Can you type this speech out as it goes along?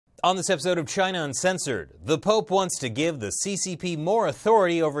On this episode of China Uncensored, the Pope wants to give the CCP more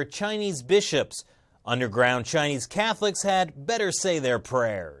authority over Chinese bishops. Underground Chinese Catholics had better say their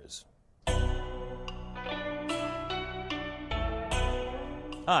prayers.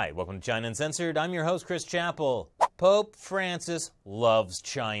 Hi, welcome to China Uncensored. I'm your host, Chris Chappell. Pope Francis loves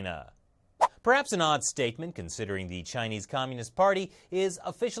China. Perhaps an odd statement, considering the Chinese Communist Party is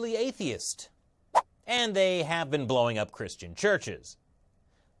officially atheist. And they have been blowing up Christian churches.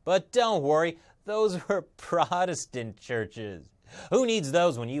 But don't worry, those were Protestant churches. Who needs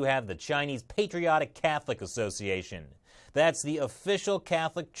those when you have the Chinese Patriotic Catholic Association? That's the official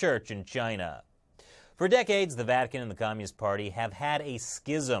Catholic Church in China. For decades, the Vatican and the Communist Party have had a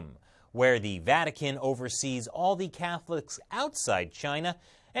schism, where the Vatican oversees all the Catholics outside China,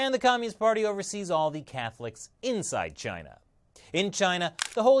 and the Communist Party oversees all the Catholics inside China. In China,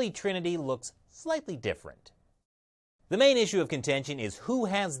 the Holy Trinity looks slightly different. The main issue of contention is who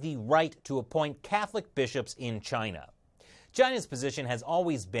has the right to appoint Catholic bishops in China. China's position has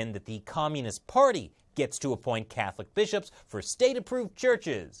always been that the Communist Party gets to appoint Catholic bishops for state-approved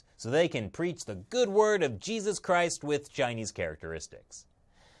churches so they can preach the good word of Jesus Christ with Chinese characteristics.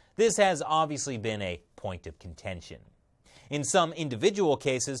 This has obviously been a point of contention. In some individual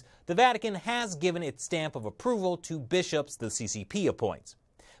cases, the Vatican has given its stamp of approval to bishops the CCP appoints.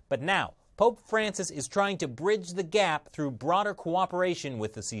 But now, Pope Francis is trying to bridge the gap through broader cooperation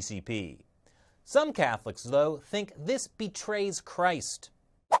with the CCP. Some Catholics, though, think this betrays Christ.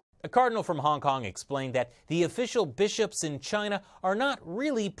 A cardinal from Hong Kong explained that the official bishops in China are not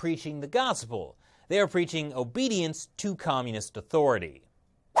really preaching the gospel. They are preaching obedience to communist authority.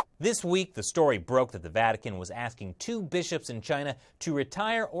 This week, the story broke that the Vatican was asking 2 bishops in China to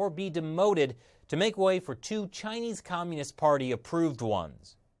retire or be demoted to make way for 2 Chinese Communist Party approved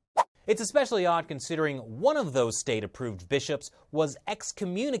ones. It's especially odd considering one of those state-approved bishops was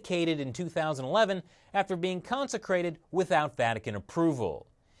excommunicated in 2011 after being consecrated without Vatican approval.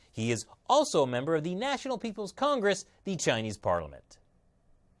 He is also a member of the National People's Congress, the Chinese parliament.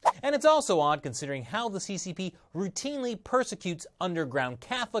 And it's also odd considering how the CCP routinely persecutes underground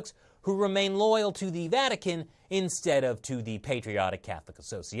Catholics who remain loyal to the Vatican instead of to the Patriotic Catholic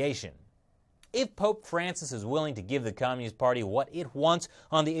Association. If Pope Francis is willing to give the Communist Party what it wants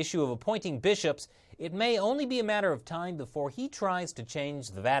on the issue of appointing bishops, it may only be a matter of time before he tries to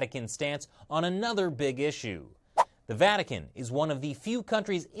change the Vatican's stance on another big issue. The Vatican is one of the few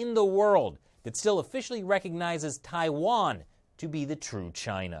countries in the world that still officially recognizes Taiwan to be the true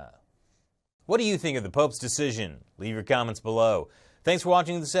China. What do you think of the Pope's decision? Leave your comments below. Thanks for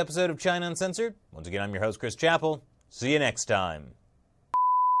watching this episode of China Uncensored. Once again, I'm your host, Chris Chappell. See you next time.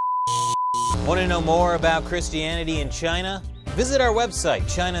 Want to know more about Christianity in China? Visit our website,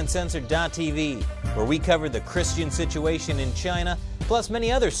 ChinaUncensored.tv, where we cover the Christian situation in China, plus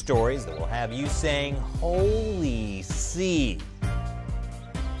many other stories that will have you saying, "Holy see."